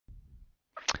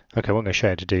Okay, what I'm going to show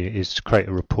you how to do is to create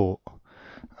a report.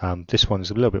 This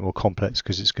one's a little bit more complex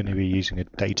because it's going to be using a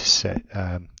data set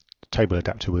table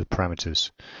adapter with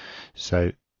parameters.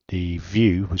 So the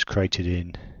view was created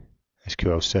in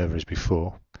SQL Server as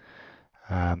before,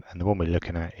 and the one we're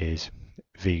looking at is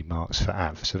vmarks for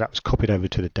av. So that was copied over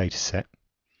to the data set.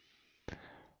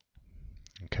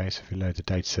 Okay, so if you load the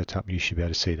data set up, you should be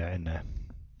able to see that in there.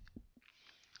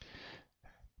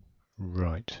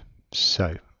 Right,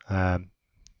 so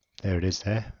there it is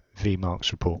there,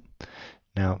 vmarks report.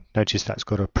 Now notice that's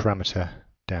got a parameter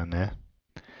down there.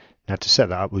 Now to set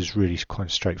that up was really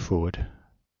quite straightforward.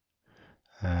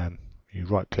 You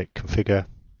right click configure,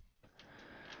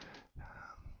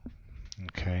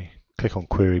 okay, click on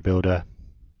query builder,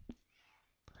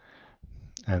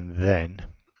 and then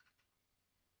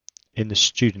in the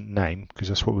student name, because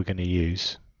that's what we're going to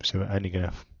use, so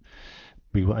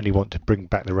we only want to bring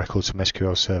back the records from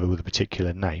SQL Server with a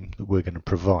particular name that we're going to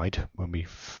provide when we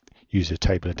use a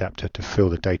table adapter to fill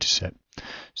the data set.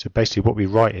 So basically what we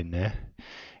write in there,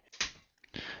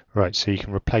 right, so you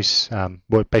can replace,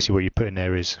 basically what you put in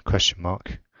there is question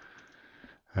mark,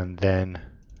 and then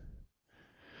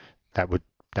that would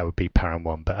be param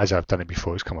 1, but as I've done it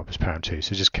before, it's come up as param 2,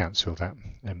 so just cancel that.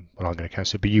 Well, I'm going to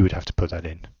cancel it, but you would have to put that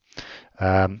in.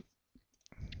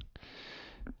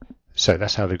 So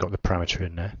that's how they've got the parameter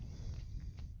in there.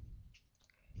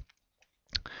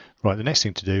 Right, the next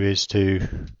thing to do is to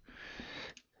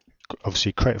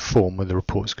obviously create a form where the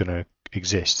report's going to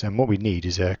exist, and what we need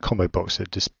is a combo box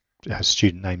that just has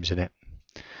student names in it,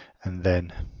 and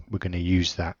then we're going to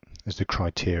use that as the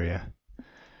criteria.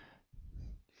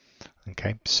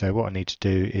 Okay, so what I need to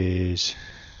do is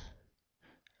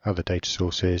other data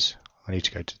sources. I need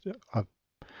to go to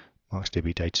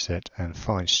MarksDB dataset and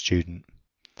find student,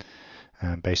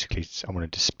 and basically I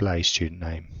want to display student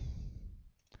name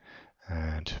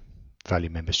and value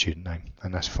member student name,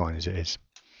 and that's fine as it is.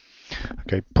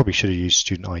 Okay, probably should have used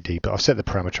student ID, but I've set the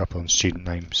parameter up on student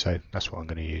name, so that's what I'm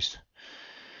going to use.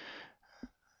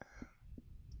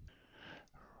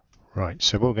 Right,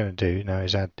 so what we're going to do now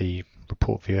is add the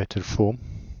report viewer to the form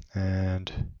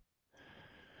and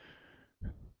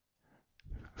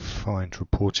find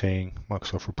reporting,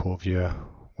 Microsoft Report Viewer,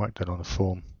 whack that on the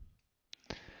form.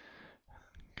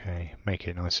 Okay, make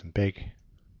it nice and big.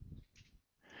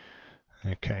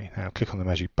 Okay, now click on the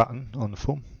magic button on the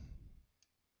form.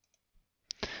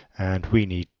 And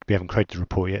we haven't created the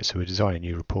report yet, so we're designing a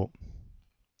new report.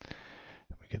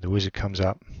 We get the wizard comes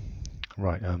up.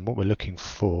 Right, and what we're looking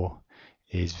for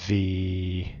is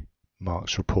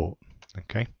vmarks report.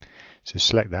 Okay, so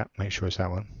select that, make sure it's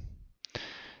that one,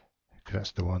 because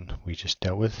that's the one we just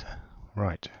dealt with.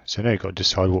 Right, so now you've got to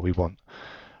decide what we want.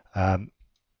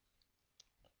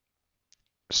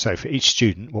 So for each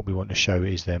student, what we want to show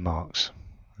is their marks.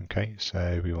 Okay,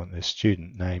 so we want the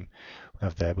student name, we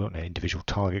want their individual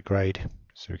target grade,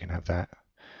 so we can have that.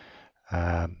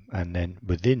 And then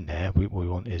within there, what we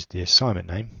want is the assignment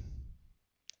name.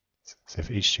 So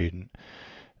for each student,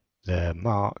 the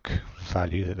mark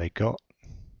value that they got,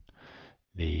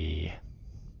 the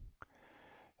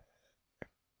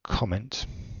comment,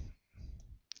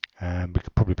 and we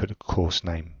could probably put a course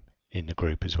name in the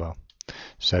group as well.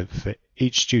 So for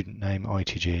each student name,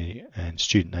 ITG, and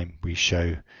student name, we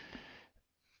show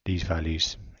these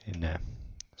values in there.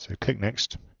 So click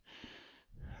next,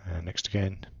 next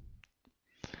again,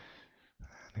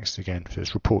 next again. So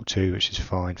it's report 2, which is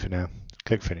fine for now.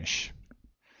 Click finish.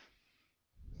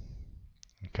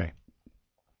 Okay,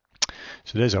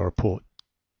 so there's our report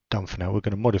done for now. We're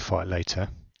going to modify it later.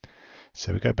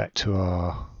 So we go back to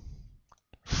our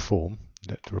form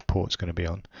that the report's going to be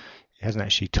on. It hasn't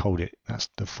actually told it that's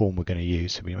the form we're going to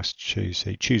use, so we must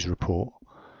choose report.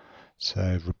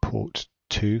 So report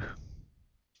 2.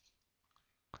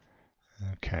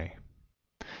 Okay.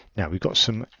 Now we've got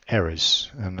some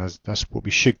errors, and that's what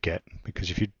we should get, because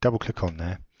if you double click on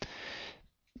there,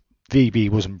 VB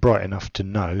wasn't bright enough to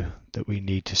know that we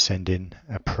need to send in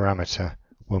a parameter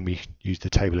when we use the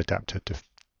table adapter to.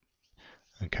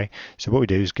 Okay, so what we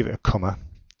do is give it a comma,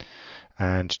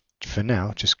 and for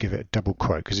now just give it a double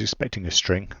quote because it's expecting a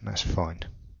string, and that's fine.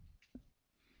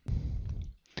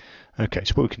 Okay,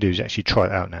 so what we can do is actually try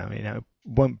it out now. It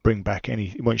won't bring back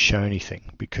it won't show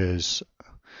anything because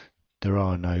there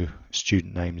are no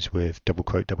student names with double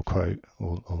quote,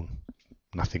 or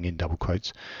nothing in double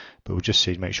quotes, but we'll just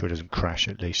see to make sure it doesn't crash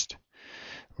at least.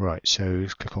 Right, so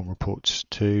let's click on reports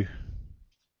 2.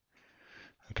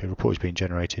 Okay, report is being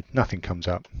generated, nothing comes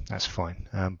up, that's fine.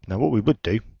 Now what we would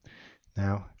do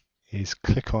now is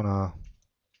click on our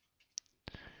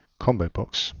combo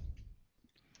box.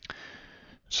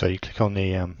 So you click on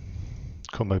the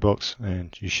combo box,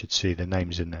 and you should see the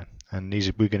names in there. And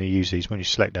these we're going to use these when you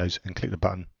select those and click the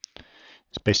button.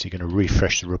 It's basically going to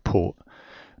refresh the report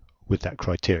with that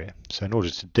criteria. So in order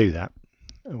to do that,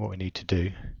 what we need to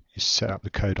do is set up the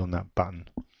code on that button.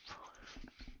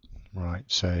 Right,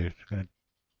 so I'm going to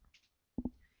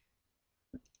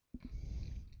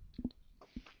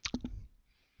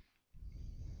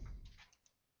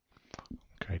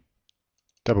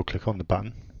double click on the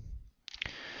button.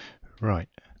 Right,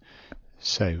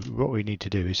 so what we need to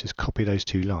do is just copy those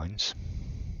two lines.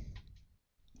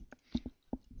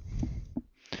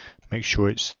 Make sure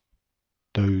it's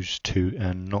those two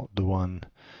and not the one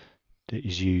that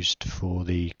is used for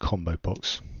the combo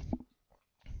box.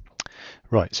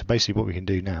 Right, so basically what we can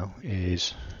do now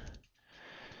is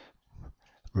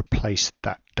replace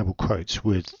that double quotes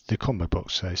with the combo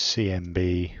box. So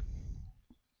CMB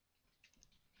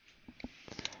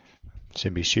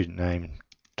student name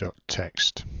dot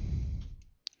text.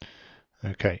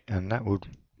 Okay, and that would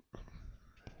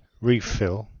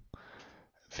refill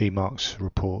VMarks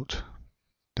report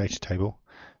data table,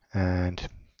 and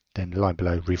then the line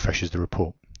below refreshes the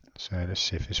report. So let's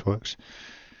see if this works.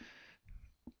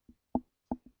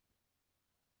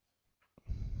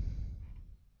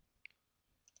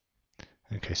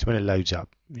 Okay, so when it loads up,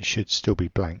 it should still be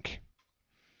blank.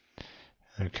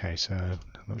 Okay, so I'm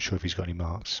not sure if he's got any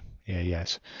marks. Yeah,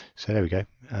 yes. So there we go.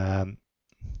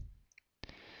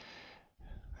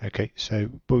 Okay, so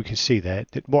what we can see there,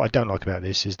 what I don't like about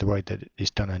this is the way that it's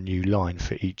done a new line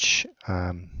for each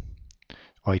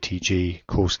ITG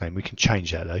course name. We can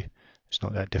change that though. It's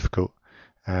not that difficult.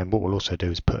 And what we'll also do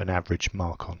is put an average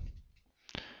mark on.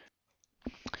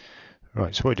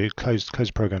 Right, so what we do, close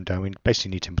the program down. We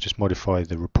basically need to just modify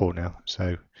the report now.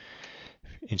 So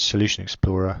in Solution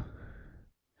Explorer,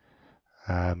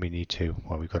 we need to,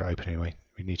 well, we've got it open anyway.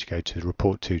 We need to go to the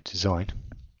Report to Design.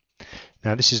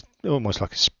 Now this is almost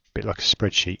like a bit like a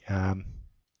spreadsheet.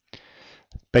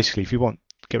 Basically, if you want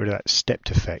to get rid of that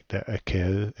stepped effect that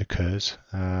occurs,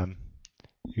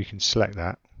 you can select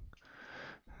that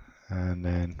and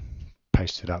then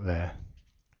paste it up there.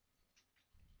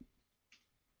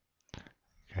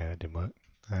 Okay, that didn't work.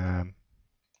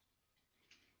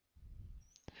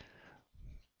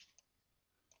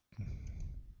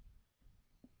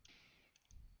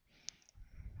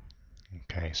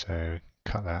 Okay, so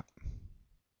cut that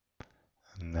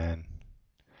and then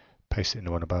paste it in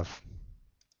the one above.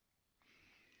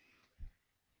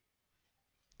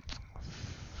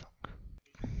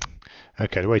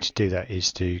 Okay, the way to do that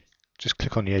is to just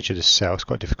click on the edge of the cell. It's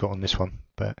quite difficult on this one,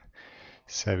 but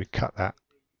so we cut that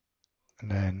and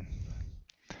then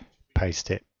paste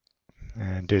it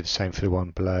and do the same for the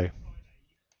one below.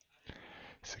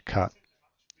 So cut.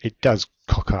 It does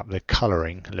cock up the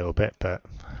colouring a little bit, but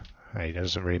hey, it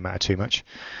doesn't really matter too much.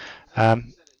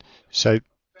 So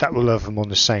that will have them on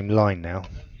the same line now.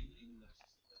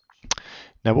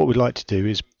 Now what we'd like to do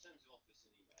is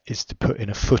to put in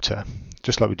a footer,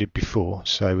 just like we did before.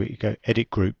 So we go Edit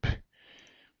Group,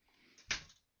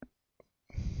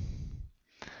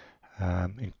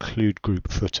 Include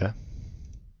Group Footer.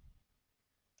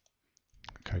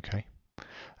 Okay,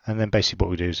 and then basically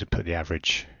what we do is we put the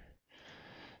average.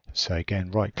 So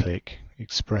again, right click,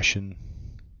 Expression,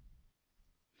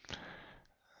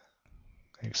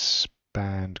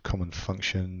 Expand Common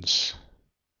Functions,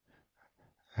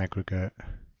 Aggregate.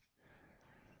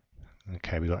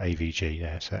 Okay, we've got AVG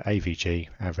there. So AVG,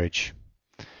 average.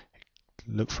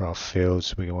 Look for our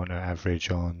fields. We want to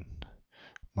average on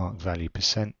mark value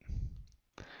 %.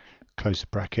 Close the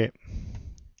bracket.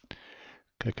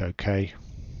 Click OK.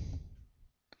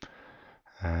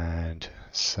 And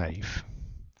save.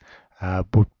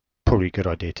 Probably a good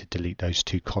idea to delete those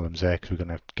two columns there because we're going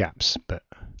to have gaps, but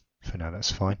for now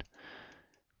that's fine.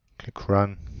 Click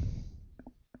Run.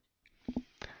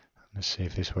 Let's see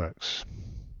if this works.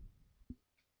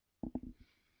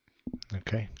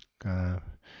 Okay,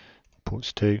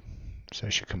 ports 2, so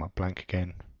it should come up blank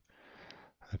again.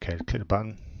 Okay, click the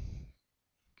button.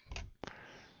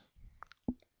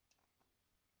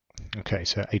 Okay,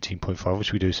 so 18.5,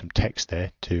 which we do some text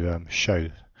there to show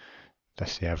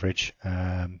that's the average,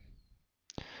 and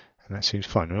that seems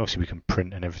fine. And obviously we can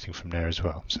print and everything from there as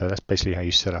well. So that's basically how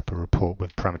you set up a report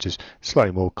with parameters.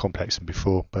 Slightly more complex than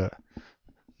before, but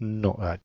not that